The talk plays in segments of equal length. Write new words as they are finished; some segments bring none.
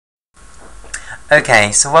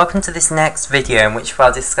Okay, so welcome to this next video in which we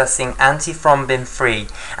are discussing antithrombin free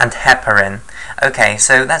and heparin. Okay,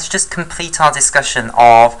 so let's just complete our discussion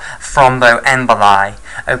of thromboemboli.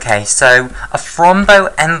 Okay, so a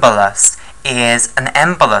thromboembolus is an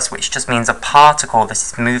embolus, which just means a particle that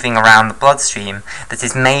is moving around the bloodstream that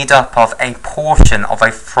is made up of a portion of a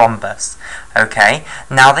thrombus. Okay,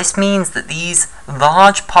 now this means that these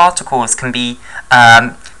large particles can be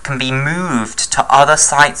moved to other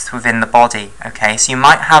sites within the body. Okay, so you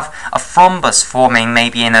might have a thrombus forming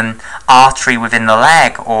maybe in an artery within the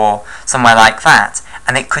leg or somewhere like that,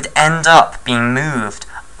 and it could end up being moved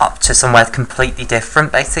up to somewhere completely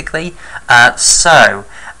different, basically.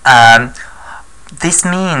 This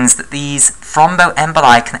means that these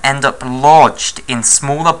thromboemboli can end up lodged in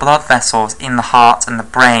smaller blood vessels in the heart and the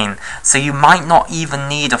brain. So you might not even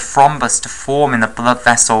need a thrombus to form in the blood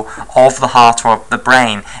vessel of the heart or of the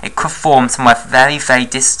brain. It could form somewhere very, very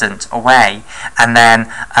distant away, and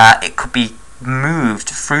then it could be moved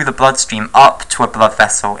through the bloodstream up to a blood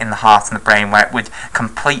vessel in the heart and the brain, where it would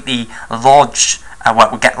completely lodge, where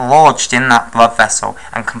it would get lodged in that blood vessel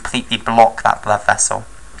and completely block that blood vessel.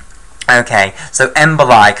 Okay, so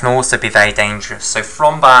emboli can also be very dangerous. So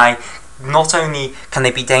thrombi, not only can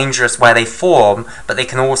they be dangerous where they form, but they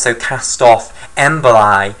can also cast off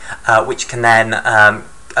emboli, which can then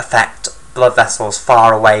affect blood vessels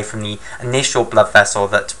far away from the initial blood vessel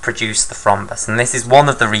that produced the thrombus. And this is one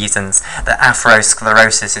of the reasons that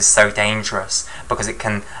atherosclerosis is so dangerous, because it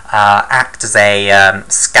can act as a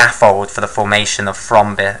scaffold for the formation of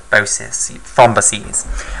thrombosis.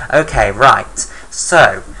 Okay, right.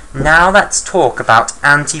 So now let's talk about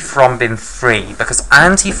antithrombin free, because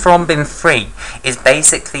antithrombin free is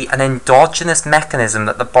basically an endogenous mechanism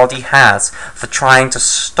that the body has for trying to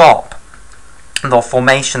stop the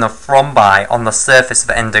formation of thrombi on the surface of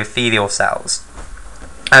endothelial cells.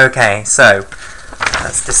 Okay, so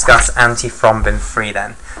let's discuss antithrombin free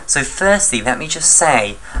then. So firstly, let me just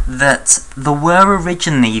say that there were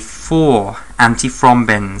originally 4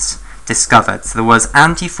 antithrombins discovered. So there was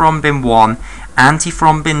antithrombin 1,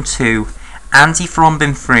 antithrombin 2,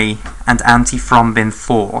 antithrombin 3, and antithrombin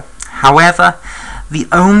 4. However, the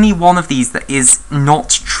only one of these that is not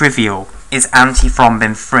trivial is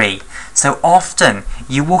antithrombin 3. So often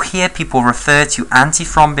you will hear people refer to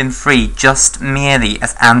antithrombin free just merely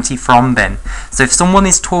as antithrombin. So if someone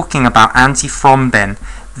is talking about antithrombin,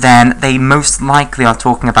 then they most likely are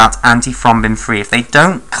talking about antithrombin free. If they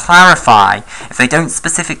don't clarify, if they don't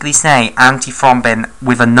specifically say antithrombin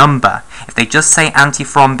with a number, if they just say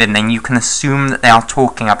antithrombin, then you can assume that they are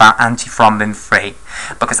talking about antithrombin free,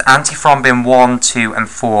 because antithrombin 1, 2 and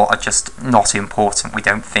 4 are just not important, we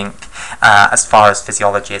don't think, as far as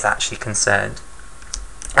physiology is actually concerned.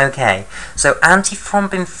 Okay, so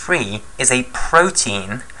antithrombin free is a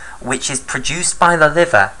protein which is produced by the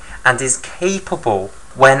liver and is capable,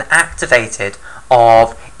 when activated,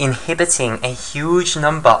 of inhibiting a huge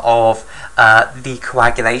number of the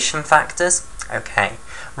coagulation factors. Okay,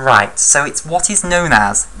 right, so it's what is known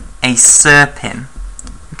as a serpin.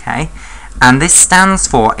 Okay, and this stands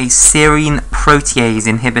for a serine protease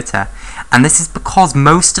inhibitor, and this is because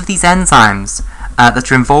most of these enzymes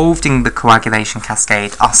that are involved in the coagulation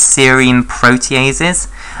cascade are serine proteases.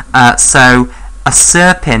 So a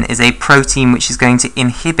serpin is a protein which is going to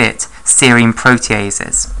inhibit serine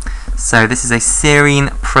proteases. So this is a serine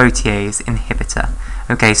protease inhibitor.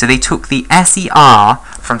 Okay, so they took the SER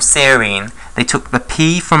from serine, they took the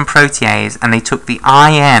P from protease, and they took the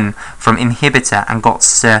IN from inhibitor and got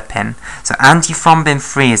serpin. So antithrombin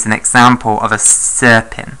free is an example of a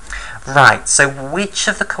serpin. Right, so which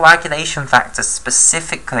of the coagulation factors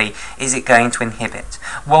specifically is it going to inhibit?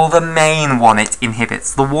 Well, the main one it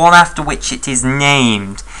inhibits, the one after which it is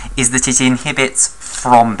named, is that it inhibits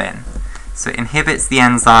thrombin. So it inhibits the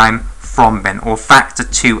enzyme thrombin, or factor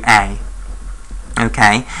 2A.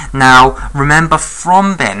 Okay, now remember,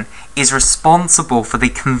 thrombin is responsible for the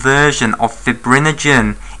conversion of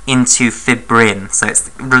fibrinogen into fibrin. So it's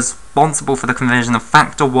responsible for the conversion of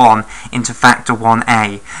factor 1 into factor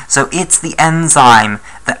 1A. So it's the enzyme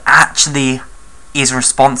that actually is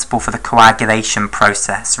responsible for the coagulation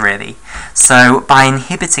process, really. So by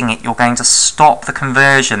inhibiting it, you're going to stop the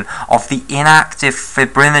conversion of the inactive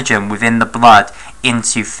fibrinogen within the blood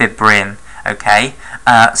into fibrin. Okay,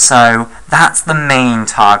 so that's the main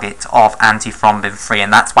target of antithrombin free,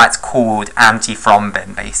 and that's why it's called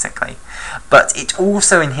antithrombin, basically. But it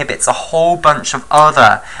also inhibits a whole bunch of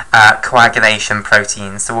other coagulation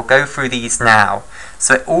proteins, so we'll go through these now.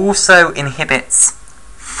 So it also inhibits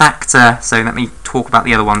factor, so let me talk about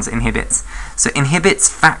the other ones it inhibits. So it inhibits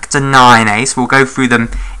factor 9A, so we'll go through them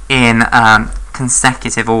in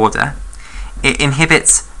consecutive order. it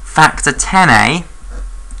inhibits factor 10A,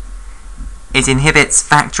 it inhibits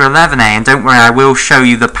factor 11A, and don't worry, I will show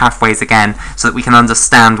you the pathways again so that we can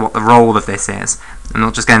understand what the role of this is. I'm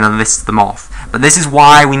not just going to list them off, but this is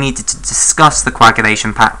why we needed to discuss the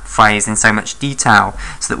coagulation pathways in so much detail,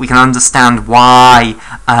 so that we can understand why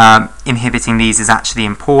inhibiting these is actually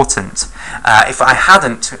important. If I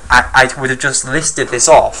hadn't, I would have just listed this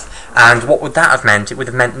off, and what would that have meant? It would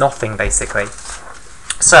have meant nothing, basically.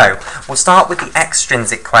 So, we'll start with the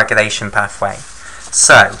extrinsic coagulation pathway.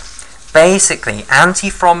 So, basically,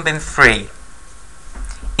 antithrombin 3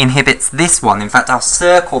 inhibits this one. In fact, I'll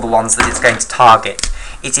circle the ones that it's going to target.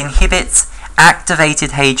 It inhibits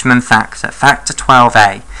activated Hageman factor, factor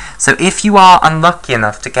 12A. So if you are unlucky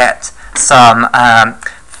enough to get some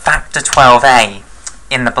factor 12A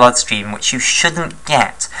in the bloodstream, which you shouldn't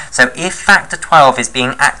get, so if factor 12 is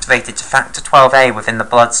being activated to factor 12A within the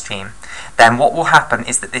bloodstream, then what will happen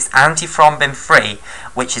is that this antithrombin 3,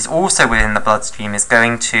 which is also within the bloodstream, is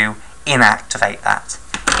going to inactivate that.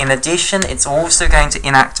 In addition, it's also going to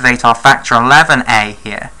inactivate our factor 11A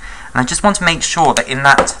here. And I just want to make sure that in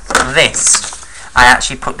that list, I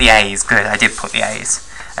actually put the A's. Good, I did put the A's.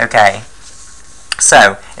 Okay.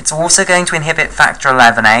 So, it's also going to inhibit factor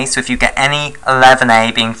 11A, so if you get any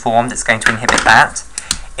 11A being formed, it's going to inhibit that.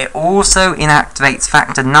 It also inactivates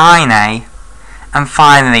factor 9A, and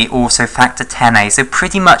finally also factor 10A. So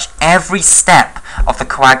pretty much every step of the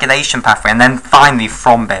coagulation pathway, and then finally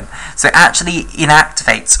thrombin. So it actually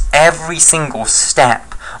inactivates every single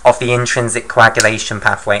step of the intrinsic coagulation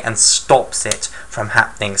pathway and stops it from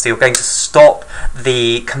happening. So you're going to stop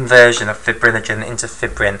the conversion of fibrinogen into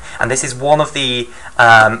fibrin, and this is one of the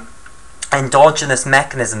endogenous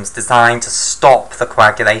mechanisms designed to stop the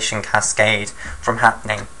coagulation cascade from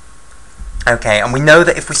happening. Okay, and we know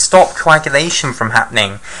that if we stop coagulation from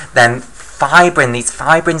happening, then fibrin, these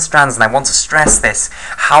fibrin strands, and I want to stress this,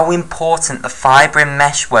 how important the fibrin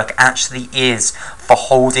meshwork actually is for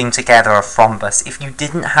holding together a thrombus. If you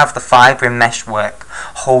didn't have the fibrin meshwork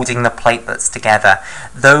holding the platelets together,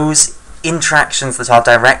 those interactions that are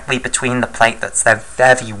directly between the platelets, they're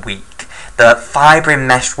very weak. The fibrin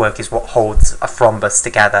meshwork is what holds a thrombus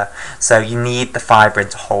together, so you need the fibrin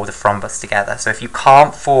to hold a thrombus together. So if you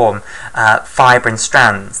can't form fibrin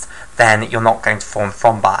strands, then you're not going to form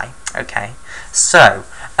thrombi. Okay, so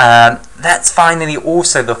let's finally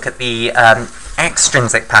also look at the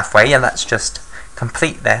extrinsic pathway, and let's just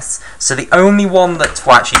complete this. So the only one that,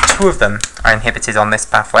 well, actually two of them are inhibited on this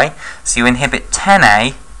pathway. So you inhibit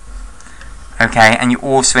 10A, okay, and you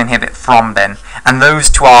also inhibit thrombin, and those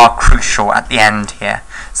two are crucial at the end here.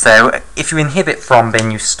 So if you inhibit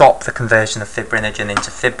thrombin, you stop the conversion of fibrinogen into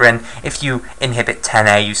fibrin. If you inhibit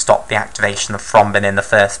 10A, you stop the activation of thrombin in the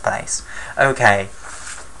first place. Okay,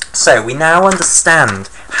 so we now understand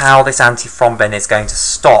how this antithrombin is going to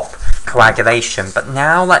stop coagulation, but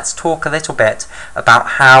now let's talk a little bit about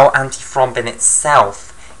how antithrombin itself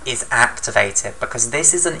is activated, because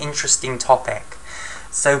this is an interesting topic.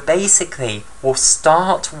 So basically, we'll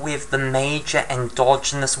start with the major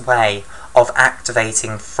endogenous way of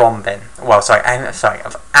activating thrombin. Well,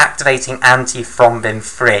 of activating antithrombin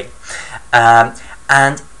 3.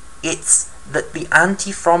 And it's that the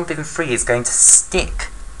antithrombin 3 is going to stick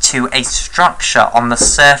to a structure on the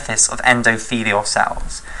surface of endothelial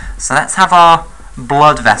cells. So let's have our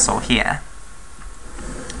blood vessel here.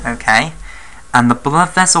 Okay, and the blood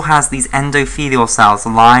vessel has these endothelial cells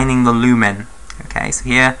lining the lumen. Okay, so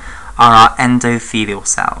here are our endothelial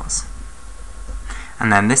cells.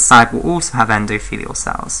 And then this side will also have endothelial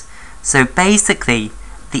cells. So basically,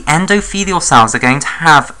 the endothelial cells are going to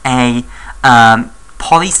have a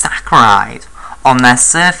polysaccharide on their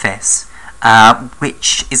surface,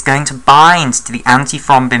 which is going to bind to the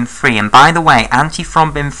antithrombin 3. And by the way,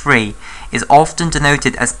 antithrombin 3 is often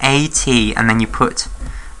denoted as AT, and then you put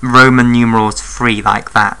Roman numerals 3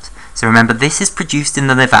 like that. So remember, this is produced in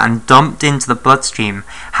the liver and dumped into the bloodstream.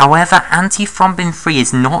 However, antithrombin 3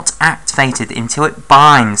 is not activated until it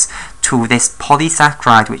binds to this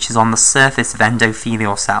polysaccharide which is on the surface of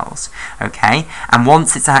endothelial cells. Okay, and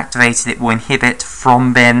once it's activated, it will inhibit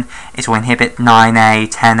thrombin, it will inhibit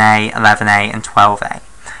 9A, 10A, 11A, and 12A.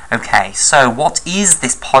 Okay, so what is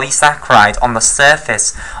this polysaccharide on the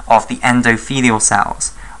surface of the endothelial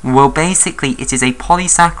cells? Well, basically, it is a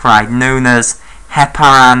polysaccharide known as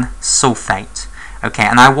heparin sulfate. Okay,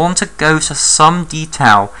 and I want to go to some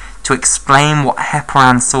detail to explain what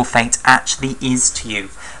heparin sulfate actually is to you,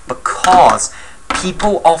 because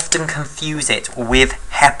people often confuse it with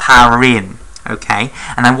heparin. Okay,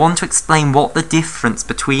 and I want to explain what the difference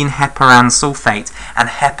between heparin sulfate and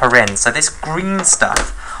heparin. So this green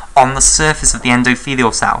stuff on the surface of the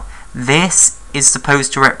endothelial cell, this is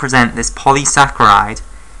supposed to represent this polysaccharide,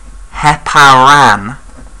 heparan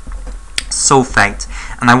sulfate.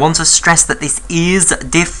 And I want to stress that this is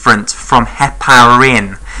different from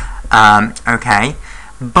heparin. Okay?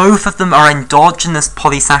 Both of them are endogenous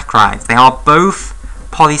polysaccharides. They are both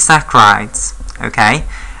polysaccharides. Okay?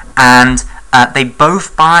 And they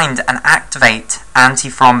both bind and activate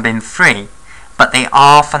antithrombin 3, but they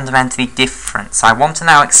are fundamentally different. So I want to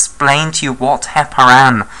now explain to you what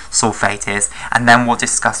heparan sulfate is, and then we'll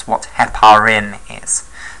discuss what heparin is.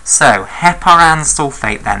 So, heparan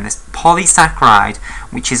sulfate then, this polysaccharide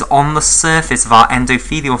which is on the surface of our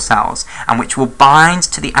endothelial cells and which will bind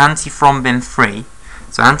to the antithrombin 3.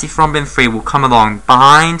 So antithrombin 3 will come along,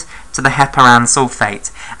 bind to the heparan sulfate,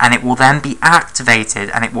 and it will then be activated,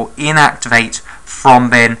 and it will inactivate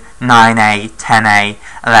thrombin 9A, 10A,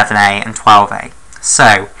 11A, and 12A.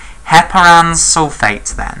 So, heparan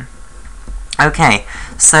sulfate then. Okay,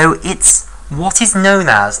 so it's what is known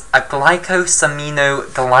as a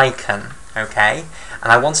glycosaminoglycan, okay?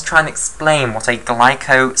 And I want to try and explain what a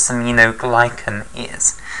glycosaminoglycan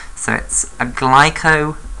is. So it's a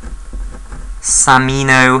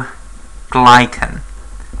glycosaminoglycan.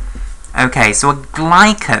 Okay, so a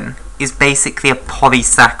glycan is basically a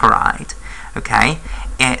polysaccharide, okay?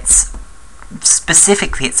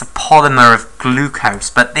 Specifically, it's a polymer of glucose,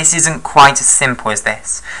 but this isn't quite as simple as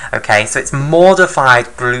this, okay? So it's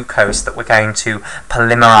modified glucose that we're going to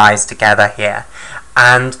polymerize together here.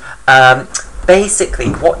 And basically,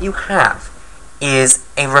 what you have is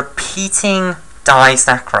a repeating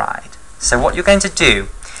disaccharide. So what you're going to do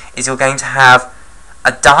is you're going to have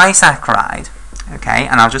a disaccharide, okay?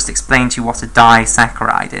 And I'll just explain to you what a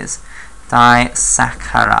disaccharide is.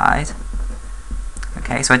 Disaccharide.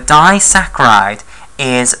 Okay, so a disaccharide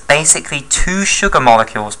is basically two sugar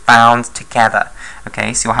molecules bound together.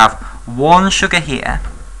 Okay, so you'll have one sugar here,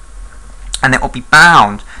 and it will be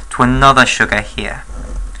bound to another sugar here.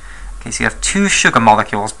 Okay, so you have two sugar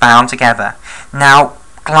molecules bound together. Now,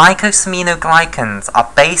 glycosaminoglycans are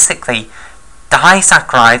basically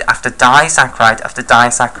disaccharide after disaccharide after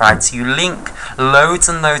disaccharide. So you link loads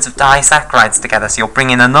and loads of disaccharides together. So you'll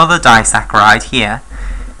bring in another disaccharide here.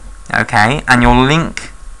 Okay, and you'll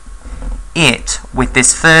link it with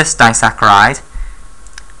this first disaccharide,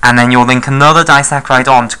 and then you'll link another disaccharide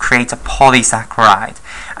on to create a polysaccharide.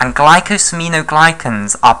 And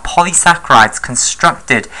glycosaminoglycans are polysaccharides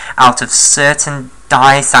constructed out of certain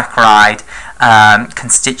disaccharide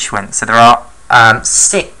constituents. So there are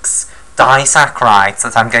 6 disaccharides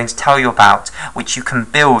that I'm going to tell you about, which you can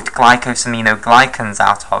build glycosaminoglycans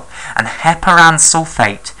out of. And heparan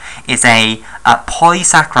sulfate is a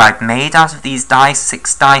polysaccharide made out of these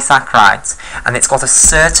 6 disaccharides, and it's got a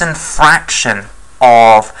certain fraction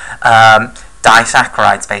of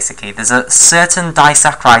disaccharides, basically. There's a certain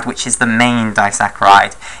disaccharide which is the main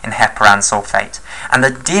disaccharide in heparan sulfate. And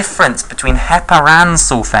the difference between heparan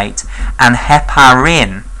sulfate and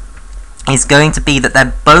heparin is going to be that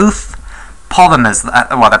they're both polymers,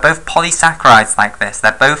 well, they're both polysaccharides like this.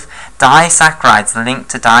 They're both disaccharides linked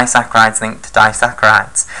to disaccharides linked to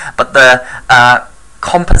disaccharides. But the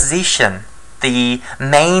composition, the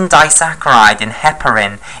main disaccharide in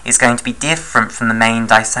heparin is going to be different from the main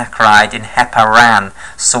disaccharide in heparan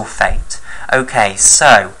sulfate. Okay,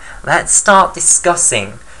 so let's start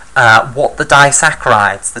discussing what the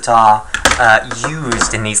disaccharides that are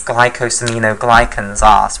used in these glycosaminoglycans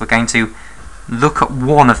are. So we're going to look at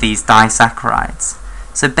one of these disaccharides.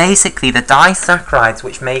 So basically, the disaccharides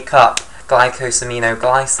which make up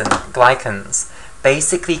glycosaminoglycans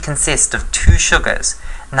basically consist of 2 sugars.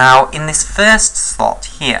 Now, in this first slot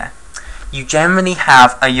here, you generally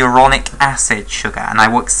have a uronic acid sugar, and I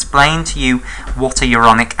will explain to you what a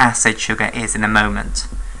uronic acid sugar is in a moment.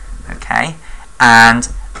 Okay, and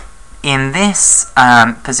in this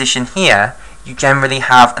position here, you generally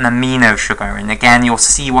have an amino sugar, and again you'll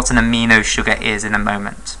see what an amino sugar is in a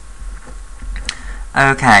moment.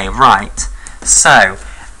 Okay, right, so,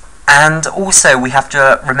 and also we have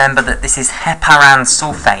to remember that this is heparan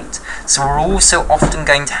sulfate, so we're also often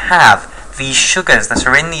going to have these sugars that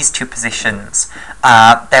are in these 2 positions,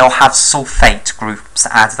 they'll have sulfate groups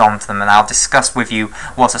added onto them, and I'll discuss with you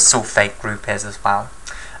what a sulfate group is as well.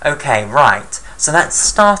 Okay, right, so let's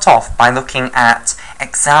start off by looking at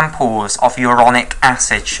examples of uronic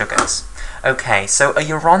acid sugars. Okay, so a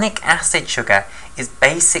uronic acid sugar is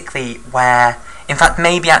basically where, in fact,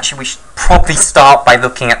 maybe actually we should probably start by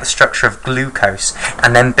looking at the structure of glucose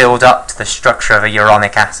and then build up to the structure of a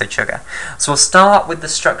uronic acid sugar. So we'll start with the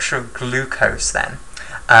structure of glucose then.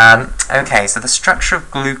 Okay, so the structure of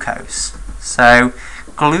glucose. So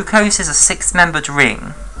glucose is a 6-membered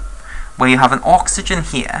ring where you have an oxygen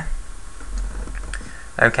here,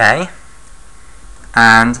 okay?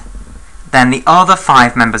 And then the other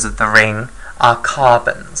 5 members of the ring are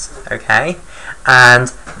carbons, okay?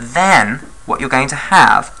 And then what you're going to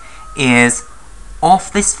have is,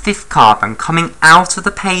 off this 5th carbon coming out of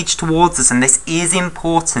the page towards us, and this is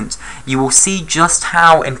important, you will see just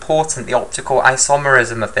how important the optical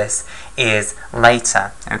isomerism of this is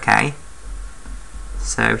later, okay?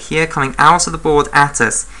 So here, coming out of the board at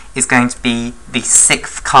us, is going to be the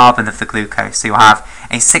 6th carbon of the glucose. So you'll have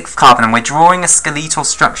a 6th carbon, and we're drawing a skeletal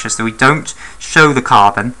structure, so we don't show the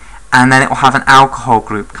carbon, and then it will have an alcohol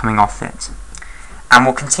group coming off it. And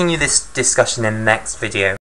we'll continue this discussion in the next video.